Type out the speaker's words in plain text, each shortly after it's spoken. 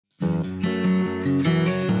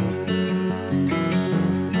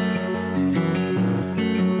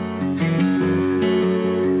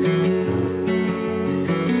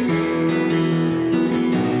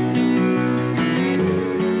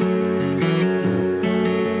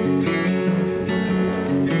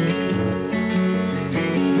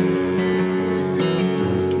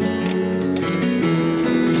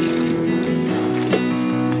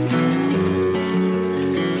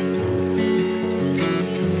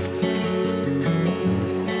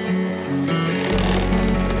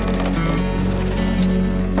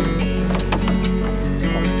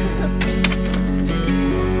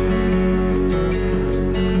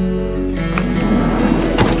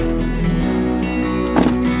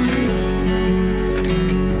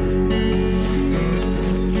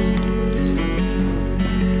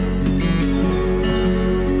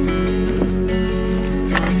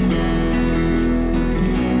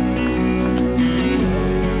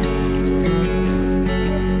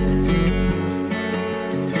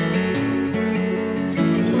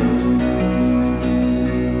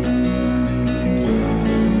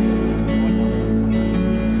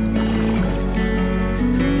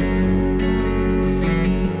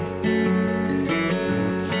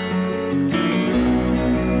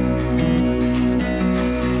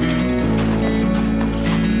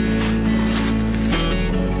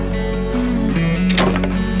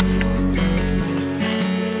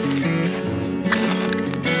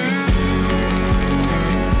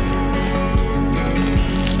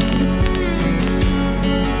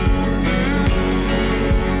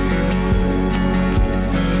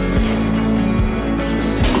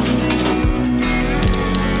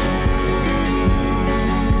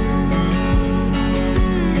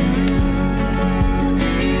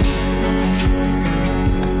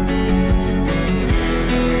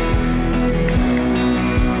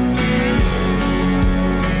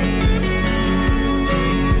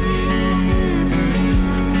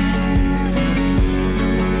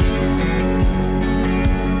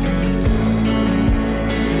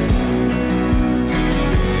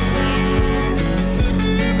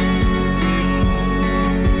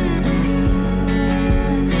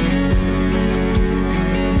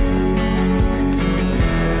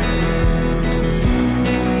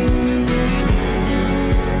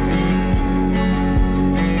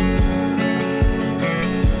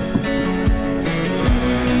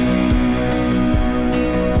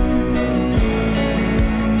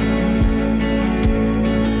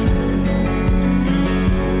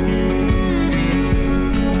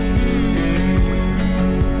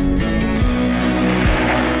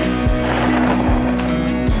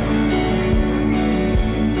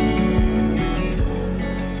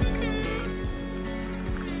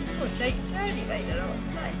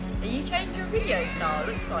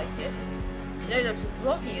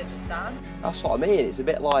in the sand. That's what I mean. It's a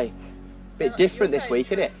bit like, different this week,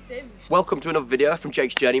 isn't it? Welcome to another video from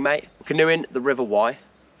Jake's Journey, mate. We're canoeing the River Wye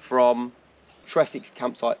from Treswick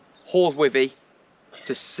campsite, Horsewithy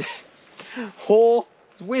to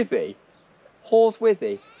Horsewithy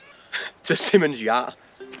to Simmons Yacht.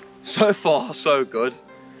 So far, so good.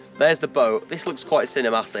 There's the boat. This looks quite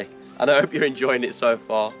cinematic, and I hope you're enjoying it so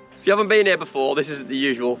far. If you haven't been here before, this isn't the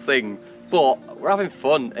usual thing, but we're having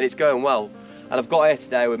fun and it's going well. And I've got here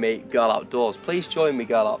today with me, Girl Outdoors. Please join me,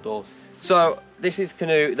 Girl Outdoors. So this is a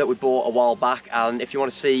canoe that we bought a while back, and if you want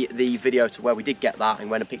to see the video to where we did get that and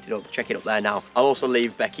when I picked it up, check it up there now. I'll also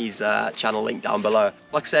leave Becky's channel link down below.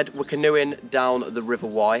 Like I said, we're canoeing down the River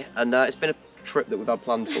Wye, and it's been a trip that we've had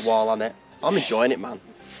planned for a while, hasn't it? I'm enjoying it, man.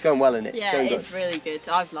 It's going well, isn't it? Yeah, it's really good.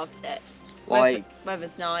 I've loved it. Like,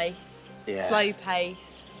 weather's nice, yeah. Slow pace,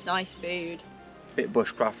 nice food. Bit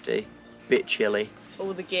bushcrafty, bit chilly.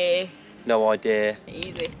 All the gear. No idea.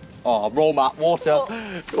 Easy. Oh, roll mat, water.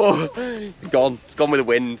 Oh, gone. It's gone with the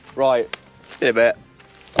wind. Right, in a bit.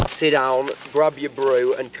 Sit down, grab your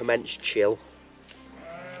brew and commence chill.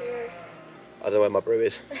 Cheers. I don't know where my brew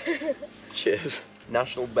is. Cheers.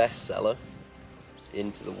 National bestseller,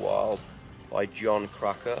 Into the Wild by John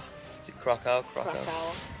Krakauer. Is it Krakauer?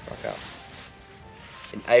 Krakauer.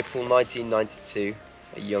 In April 1992,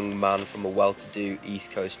 a young man from a well-to-do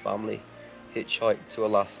East Coast family hitchhiked to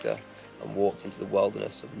Alaska and walked into the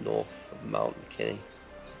wilderness of north of Mount McKinney.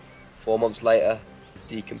 4 months later, his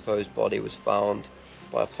decomposed body was found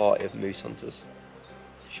by a party of moose hunters.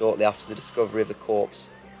 Shortly after the discovery of the corpse,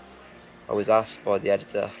 I was asked by the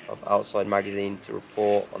editor of Outside magazine to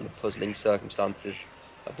report on the puzzling circumstances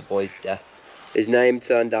of the boy's death. His name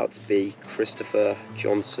turned out to be Christopher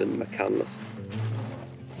Johnson McCandless.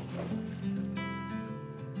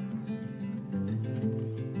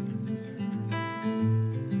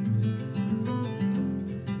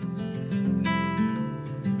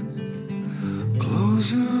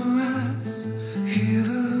 Close your eyes, hear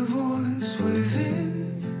the voice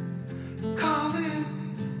within, calling.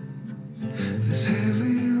 This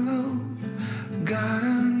heavy load got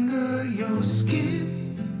under your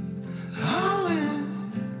skin,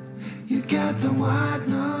 hauling. You got the white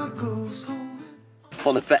knuckles holding.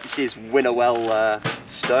 On the Betches Winterwell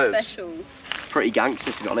stoves. Specials. Pretty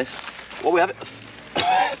gangster, to be honest. What we having?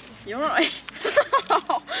 You're right.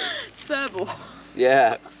 Verbal.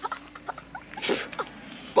 Yeah.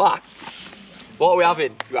 Back. What are we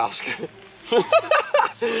having, you ask?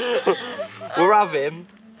 We're having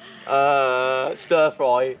stir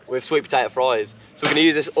fry with sweet potato fries. So we're going to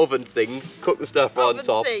use this oven thing, cook the stir fry on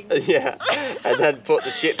top. Yeah. And then put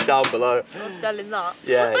the chips down below. You're selling that.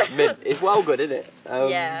 Yeah, it's mint. It's well good, isn't it?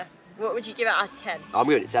 Yeah. What would you give it out of 10? I'm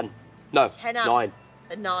giving it 10. No, 10 out 9.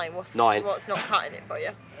 A 9. What's 9. What's not cutting it for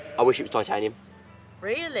you? I wish it was titanium.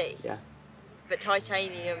 Really? Yeah. But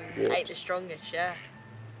titanium ain't the strongest, yeah.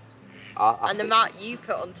 And the amount you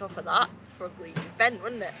put on top of that probably bent,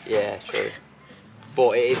 wouldn't it? Yeah, true.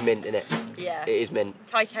 But it is mint, innit? Yeah. It is mint.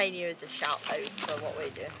 Titanium is a shout though for what we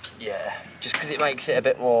do. Yeah, just because it makes it a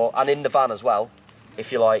bit more, and in the van as well.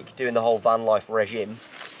 If you like doing the whole van life regime,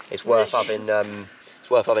 it's worth having. It's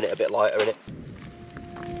worth having it a bit lighter, innit?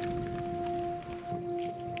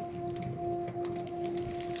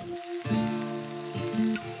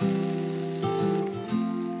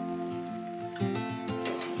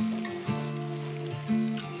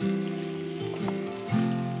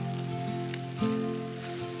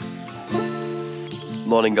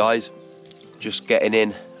 Morning guys, just getting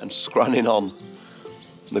in and scranning on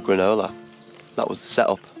the granola. That was the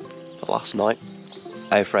setup for last night.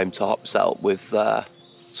 A-frame top set up with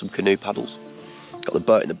some canoe paddles. Got the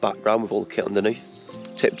boat in the background with all the kit underneath.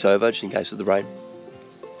 Tipped over just in case of the rain.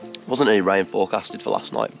 Wasn't any rain forecasted for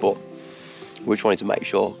last night, but we just wanted to make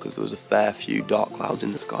sure because there was a fair few dark clouds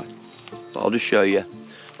in the sky. But I'll just show you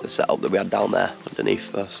the setup that we had down there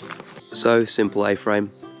underneath first. So simple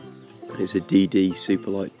A-frame. It's a DD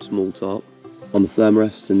super light small tarp on the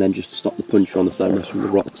thermarest, and then just to stop the puncher on the thermarest from the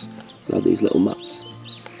rocks, we have these little mats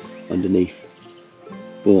underneath.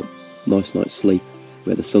 But nice night's sleep. We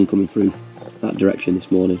had the sun coming through that direction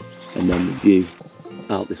this morning, and then the view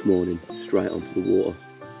out this morning straight onto the water.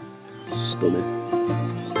 Stunning.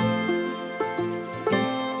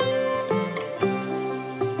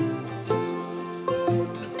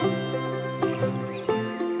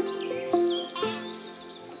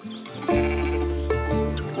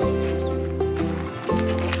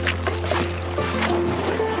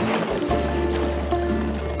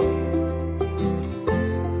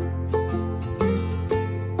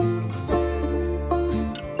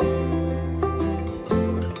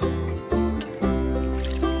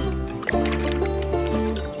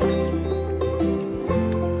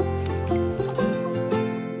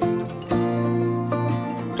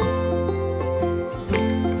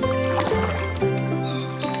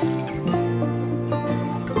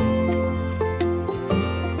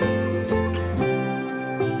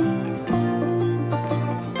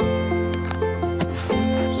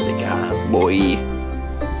 boy.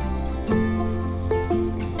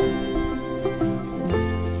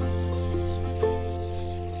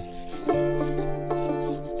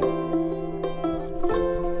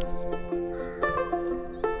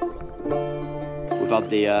 We've had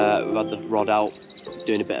the rod out,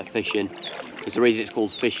 doing a bit of fishing. There's a reason it's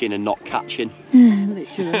called fishing and not catching.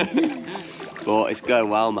 Literally. But it's going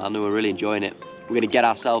well, man, and we're really enjoying it. We're going to get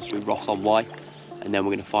ourselves through Ross on Wye, and then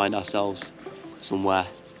we're going to find ourselves somewhere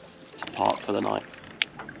to park for the night.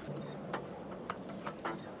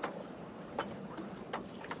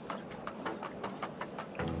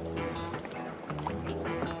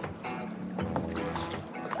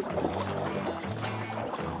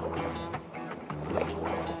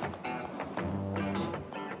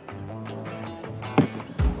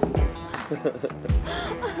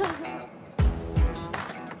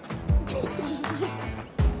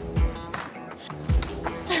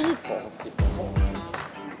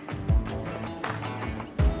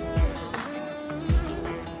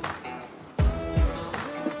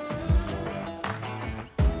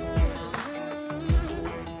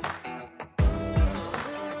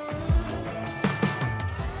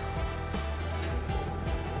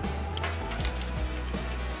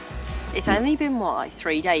 It's only been what, like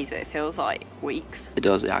 3 days, but it feels like weeks. It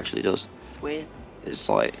does, it actually does. It's weird. It's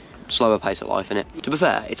like slower pace of life, innit? To be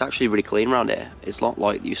fair, it's actually really clean around here. It's not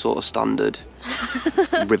like your sort of standard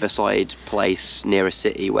riverside place near a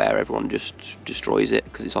city where everyone just destroys it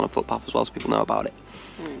because it's on a footpath as well, so people know about it.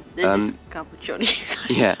 There's just a couple of Johnnies.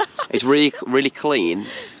 Yeah, it's really clean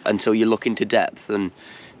until you look into depth and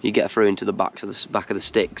you get through into the back of the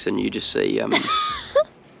sticks and you just see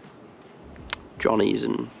Johnnies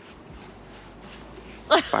and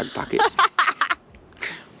fag packets.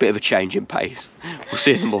 Bit of a change in pace. We'll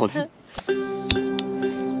see you in the morning.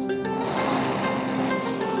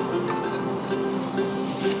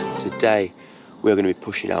 Today we're going to be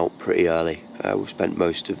pushing out pretty early. We've spent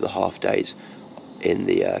most of the half days in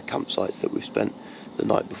the campsites that we've spent the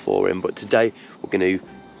night before in, but today we're going to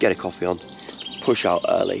get a coffee on, push out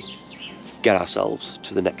early, get ourselves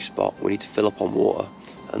to the next spot. We need to fill up on water,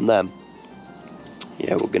 and then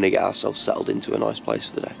yeah, we're going to get ourselves settled into a nice place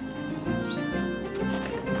for the day.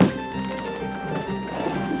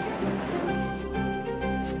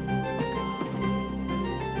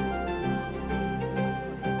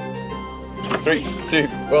 Three, two,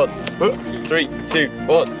 one. 3, 2,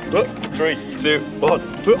 1. 3, 2,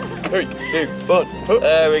 1. 3, 2, 1.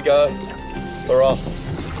 There we go. We're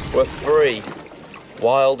off. We're free.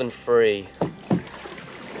 Wild and free.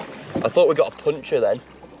 I thought we got a puncher then.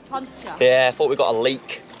 Puncher? Yeah, I thought we got a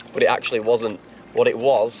leak, but it actually wasn't. What it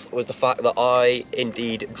was the fact that I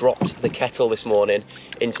indeed dropped the kettle this morning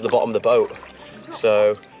into the bottom of the boat.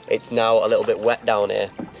 So it's now a little bit wet down here.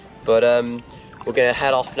 But we're gonna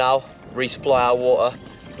head off now, resupply our water,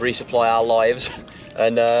 resupply our lives,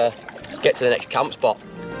 and get to the next camp spot.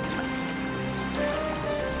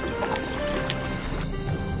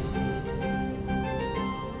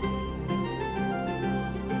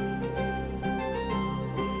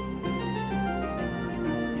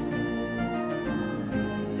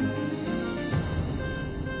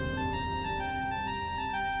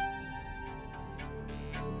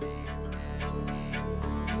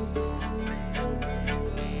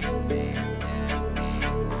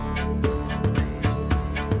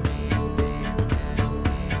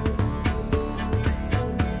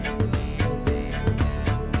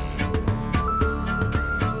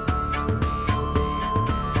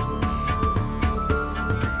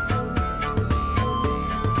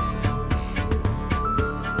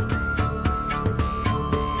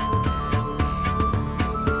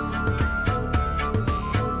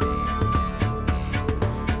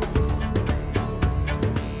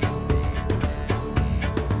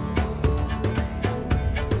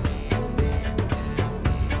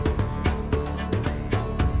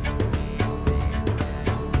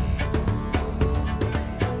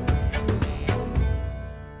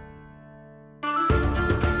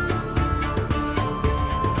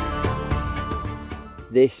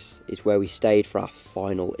 This is where we stayed for our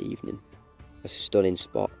final evening, a stunning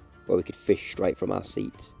spot where we could fish straight from our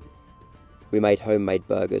seats. We made homemade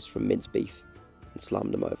burgers from minced beef and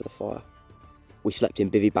slammed them over the fire. We slept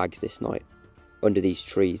in bivvy bags this night, under these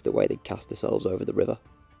trees the way they'd cast themselves over the river.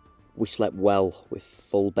 We slept well with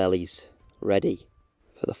full bellies, ready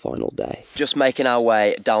for the final day. Just making our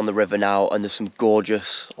way down the river now, and there's some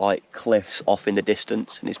gorgeous like cliffs off in the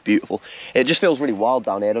distance, and it's beautiful. It just feels really wild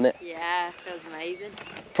down here, doesn't it? Yeah, it feels amazing.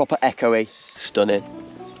 Proper echoey, stunning.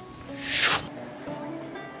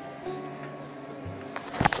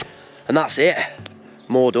 And that's it.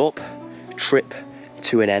 Moored up, trip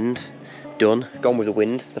to an end. done, gone with the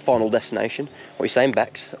wind, the final destination. What are you saying,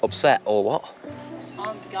 Bex? Upset or what?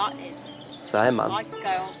 I'm gutted. Same, man. I could go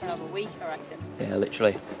on for another week, I reckon. Yeah,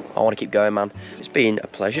 literally. I want to keep going, man. It's been a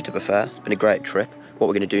pleasure, to be fair. It's been a great trip. What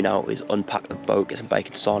we're going to do now is unpack the boat, get some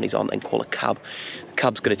bacon sarnies on, and call a cab. The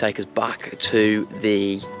cab's going to take us back to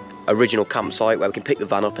the original campsite where we can pick the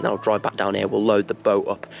van up, and then I'll drive back down here. We'll load the boat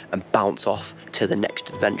up and bounce off to the next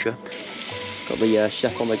adventure. Got the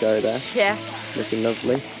chef on the go there. Yeah. Looking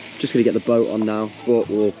lovely. Just going to get the boat on now, but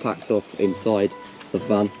we're all packed up inside the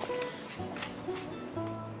van.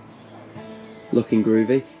 Looking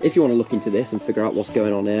groovy. If you want to look into this and figure out what's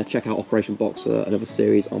going on here, check out Operation Boxer, another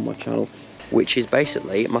series on my channel, which is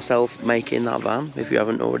basically myself making that van. If you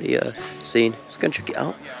haven't already seen, just go and check it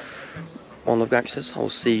out. One love, gangsters.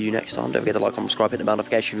 I'll see you next time. Don't forget to like, comment, subscribe, hit the bell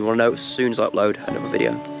notification if you want to know as soon as I upload another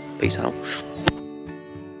video. Peace out.